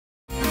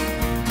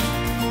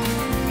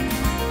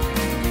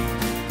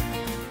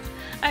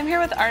I'm here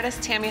with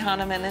artist Tammy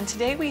Honaman, and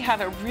today we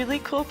have a really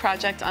cool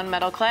project on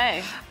metal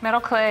clay.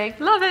 Metal clay,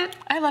 love it.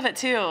 I love it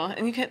too,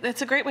 and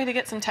it's a great way to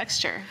get some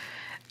texture.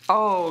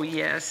 Oh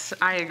yes,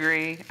 I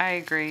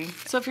agree.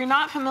 So if you're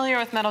not familiar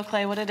with metal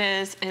clay, what it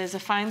is a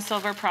fine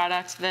silver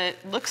product that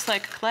looks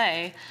like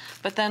clay,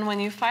 but then when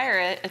you fire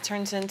it, it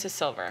turns into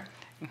silver.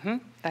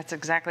 That's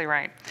exactly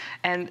right.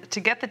 And to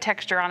get the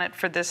texture on it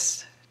for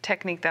this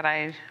technique that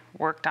I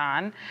worked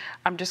on,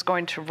 I'm just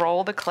going to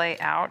roll the clay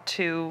out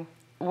to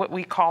what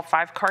we call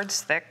 5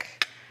 cards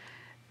thick,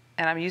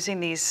 and I'm using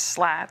these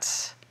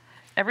slats.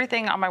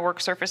 Everything on my work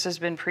surface has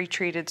been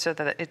pre-treated so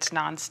that it's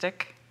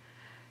non-stick.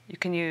 You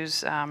can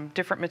use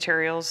different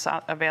materials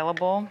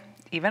available,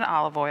 even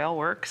olive oil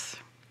works,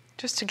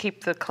 just to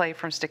keep the clay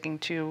from sticking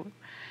to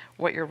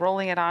what you're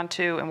rolling it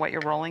onto and what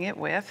you're rolling it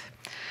with.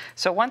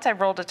 So once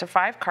I've rolled it to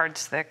 5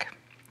 cards thick,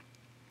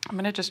 I'm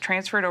going to just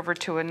transfer it over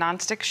to a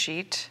non-stick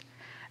sheet,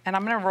 and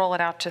I'm going to roll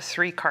it out to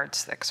 3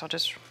 cards thick. So I'll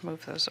just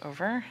move those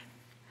over.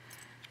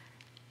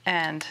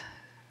 And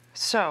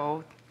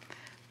so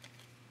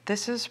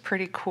this is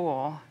pretty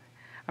cool.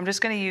 I'm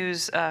just going to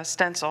use a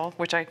stencil,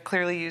 which I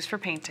clearly use for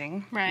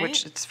painting, right.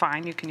 Which it's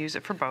fine. You can use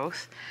it for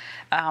both.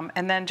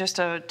 And then just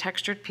a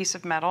textured piece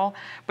of metal,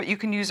 but you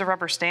can use a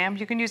rubber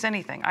stamp. You can use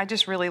anything. I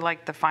just really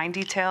like the fine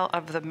detail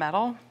of the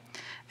metal.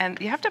 And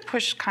you have to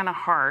push kind of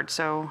hard.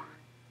 And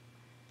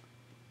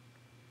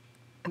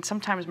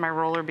sometimes my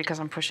roller, because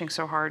I'm pushing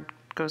so hard,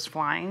 goes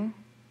flying.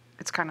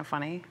 It's kind of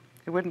funny.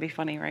 It wouldn't be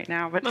funny right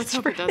now, but Let's it's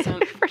hope it doesn't.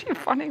 pretty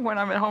funny when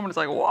I'm at home and it's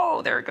like,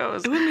 whoa, there it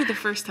goes. It wouldn't be the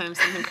first time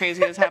something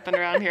crazy has happened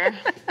around here.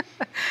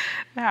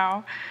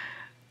 Now,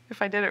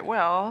 if I did it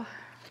well,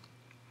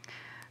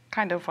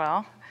 kind of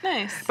well.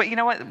 Nice. But you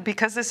know what?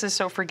 Because this is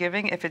so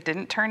forgiving, if it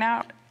didn't turn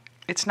out,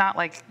 it's not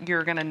like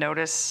you're going to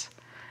notice.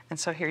 And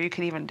so here, you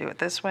can even do it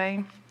this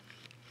way.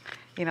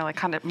 You know, like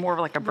kind of more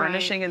like a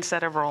burnishing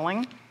instead of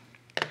rolling.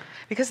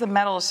 Because the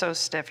metal is so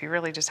stiff, you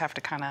really just have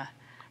to kind of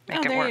make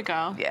it work. Oh, there you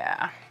go.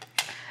 Yeah.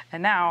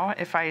 And now,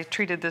 if I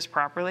treated this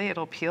properly,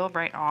 it'll peel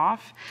right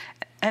off,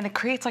 and it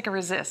creates like a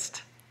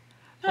resist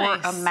or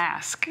a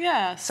mask.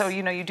 Yes. So,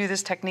 you know, you do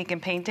this technique in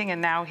painting,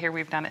 and now here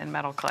we've done it in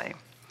metal clay.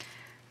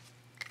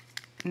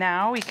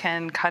 Now we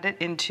can cut it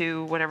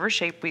into whatever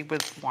shape we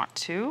would want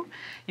to.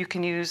 You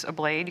can use a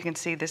blade. You can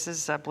see this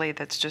is a blade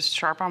that's just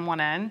sharp on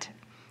one end,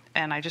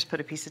 and I just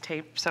put a piece of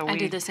tape. So I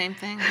do the same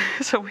thing.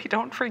 So we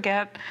don't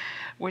forget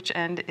which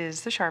end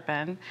is the sharp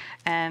end.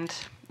 And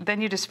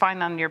then you just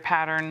find on your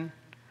pattern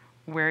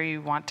where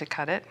you want to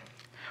cut it,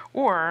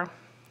 or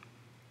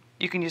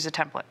you can use a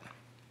template,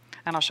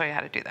 and I'll show you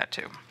how to do that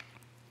too.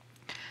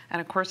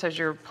 And of course, as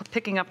you're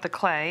picking up the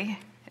clay,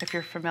 if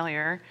you're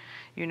familiar,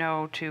 you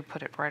know to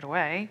put it right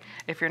away.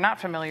 If you're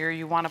not familiar,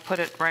 you want to put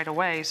it right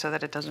away so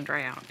that it doesn't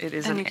dry out. It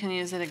is and you can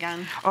use it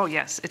again. Oh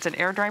yes, it's an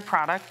air dry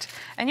product,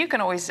 and you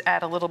can always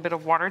add a little bit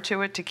of water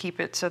to it to keep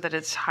it so that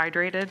it's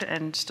hydrated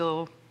and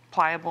still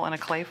pliable in a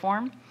clay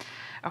form.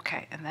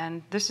 Okay, and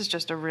then this is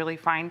just a really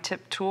fine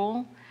tip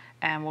tool,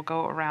 and we'll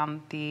go around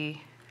the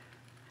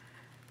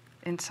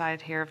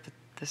inside here of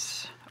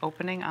this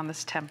opening on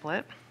this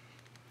template.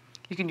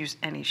 You can use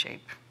any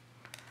shape.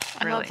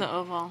 I love the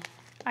oval.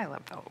 I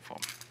love the oval.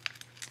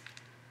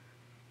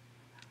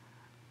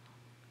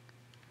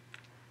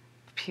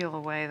 Peel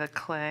away the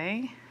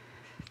clay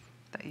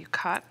that you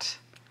cut.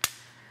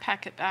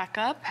 Pack it back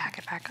up. Pack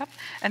it back up.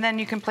 And then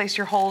you can place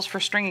your holes for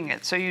stringing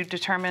it. So you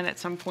determine at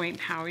some point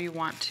how you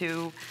want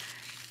to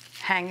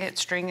hang it,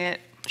 string it.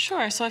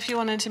 Sure, so if you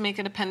wanted to make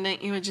it a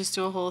pendant, you would just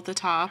do a hole at the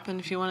top, and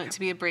if you want it to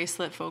be a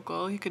bracelet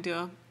focal, you could do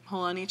a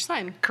hole on each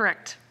side.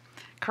 Correct.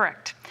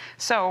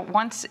 So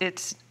once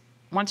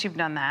you've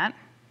done that,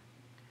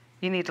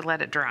 you need to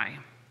let it dry.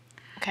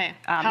 Okay,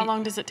 how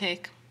long does it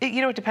take?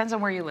 It depends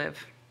on where you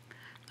live.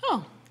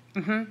 Oh.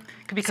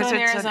 Because so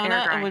in it's Arizona, an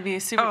air dry. it would be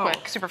super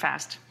quick. Super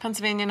fast.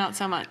 Pennsylvania, not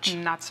so much.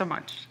 Not so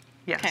much,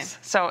 yes. Okay.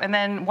 So, and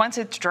then once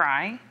it's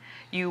dry,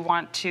 you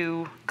want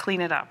to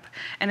clean it up.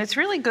 And it's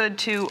really good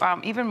to,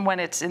 even when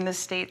it's in this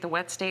state, the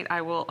wet state,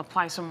 I will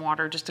apply some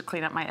water just to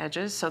clean up my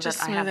edges so just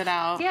that I smooth it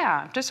out.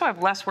 Yeah, just so I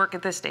have less work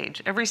at this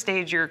stage. Every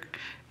stage you're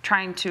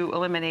trying to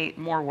eliminate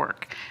more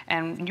work.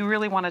 And you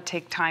really want to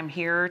take time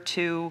here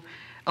to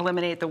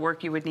eliminate the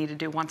work you would need to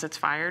do once it's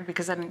fired,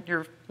 because then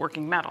you're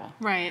working metal.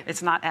 Right.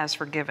 It's not as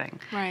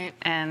forgiving. Right.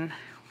 And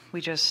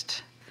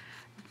this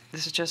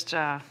is just,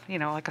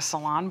 like a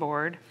salon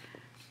board.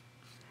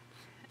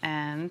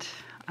 And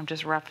I'm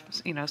just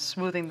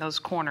smoothing those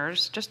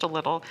corners just a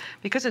little.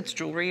 Because it's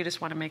jewelry, you just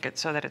want to make it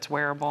so that it's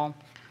wearable.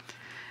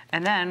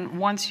 And then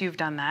once you've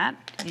done that,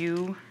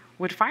 you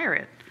would fire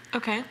it.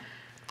 Okay.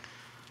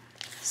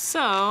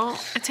 So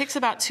it takes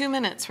about 2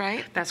 minutes,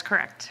 right? That's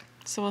correct.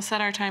 So we'll set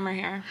our timer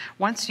here.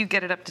 Once you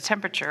get it up to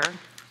temperature,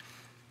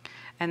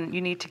 and you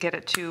need to get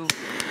it to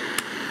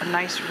a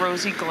nice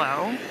rosy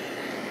glow.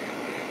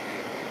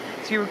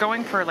 So you're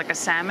going for like a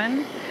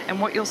salmon,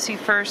 and what you'll see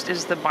first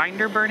is the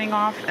binder burning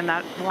off, and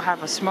that will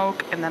have a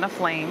smoke and then a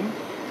flame.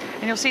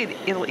 And you'll see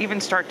it'll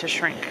even start to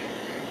shrink.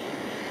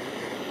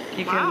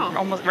 You Wow. can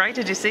almost, right?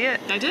 Did you see it?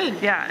 I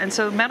did. Yeah, and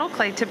so metal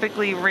clay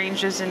typically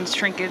ranges in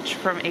shrinkage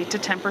from 8 to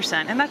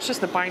 10%, and that's just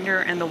the binder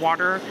and the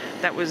water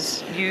that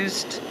was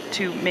used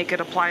to make it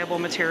a pliable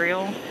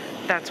material.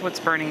 That's what's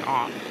burning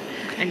off.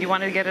 Okay. And you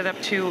want to get it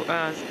up to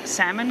a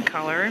salmon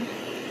color.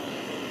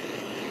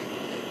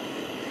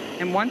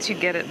 And once you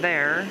get it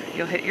there,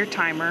 you'll hit your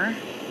timer.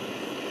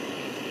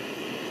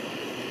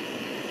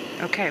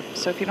 Okay,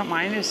 so if you don't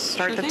mind, just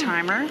start Sure the thing.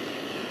 timer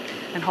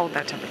and hold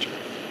that temperature.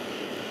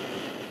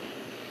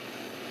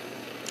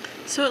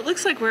 So it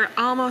looks like we're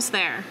almost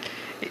there.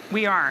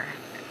 We are.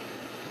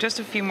 Just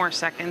a few more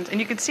seconds. And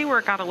you can see where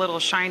it got a little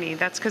shiny.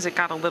 That's because it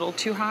got a little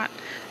too hot.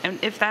 And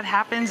if that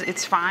happens,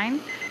 it's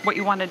fine. What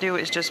you want to do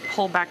is just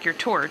pull back your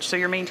torch so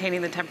you're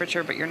maintaining the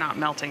temperature, but you're not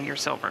melting your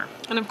silver.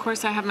 And of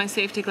course I have my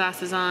safety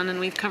glasses on and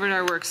we've covered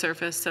our work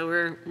surface, so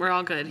we're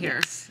all good here.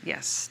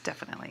 Yes,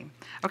 definitely.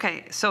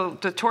 Okay, so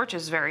the torch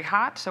is very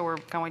hot, so we're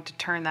going to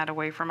turn that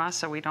away from us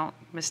so we don't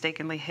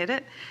mistakenly hit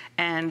it.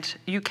 And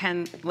you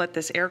can let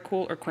this air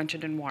cool or quench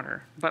it in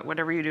water, but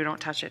whatever you do,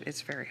 don't touch it.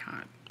 It's very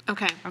hot.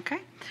 Okay. Okay,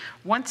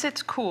 once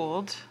it's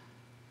cooled,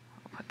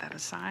 I'll put that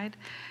aside.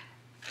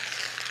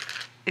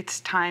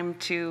 It's time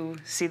to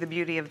see the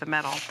beauty of the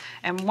metal.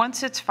 And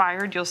once it's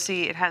fired, you'll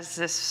see it has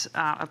this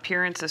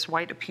appearance, this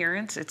white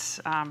appearance. It's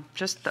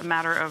just a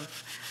matter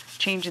of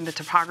changing the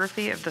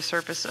topography of the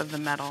surface of the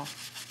metal.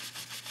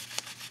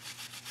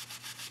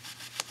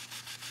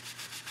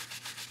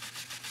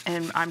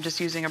 And I'm just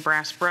using a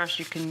brass brush.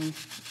 You can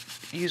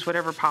use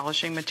whatever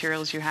polishing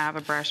materials you have.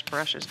 A brass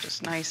brush is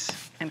just nice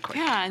and quick.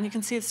 Yeah, and you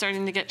can see it's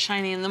starting to get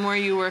shiny, and the more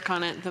you work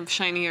on it, the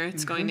shinier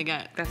it's going to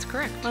get. That's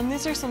correct. And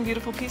these are some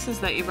beautiful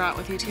pieces that you brought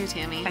with you too,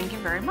 Tammy. Thank you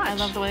very much. I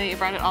love the way that you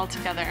brought it all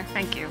together.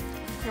 Thank you.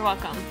 You're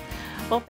welcome.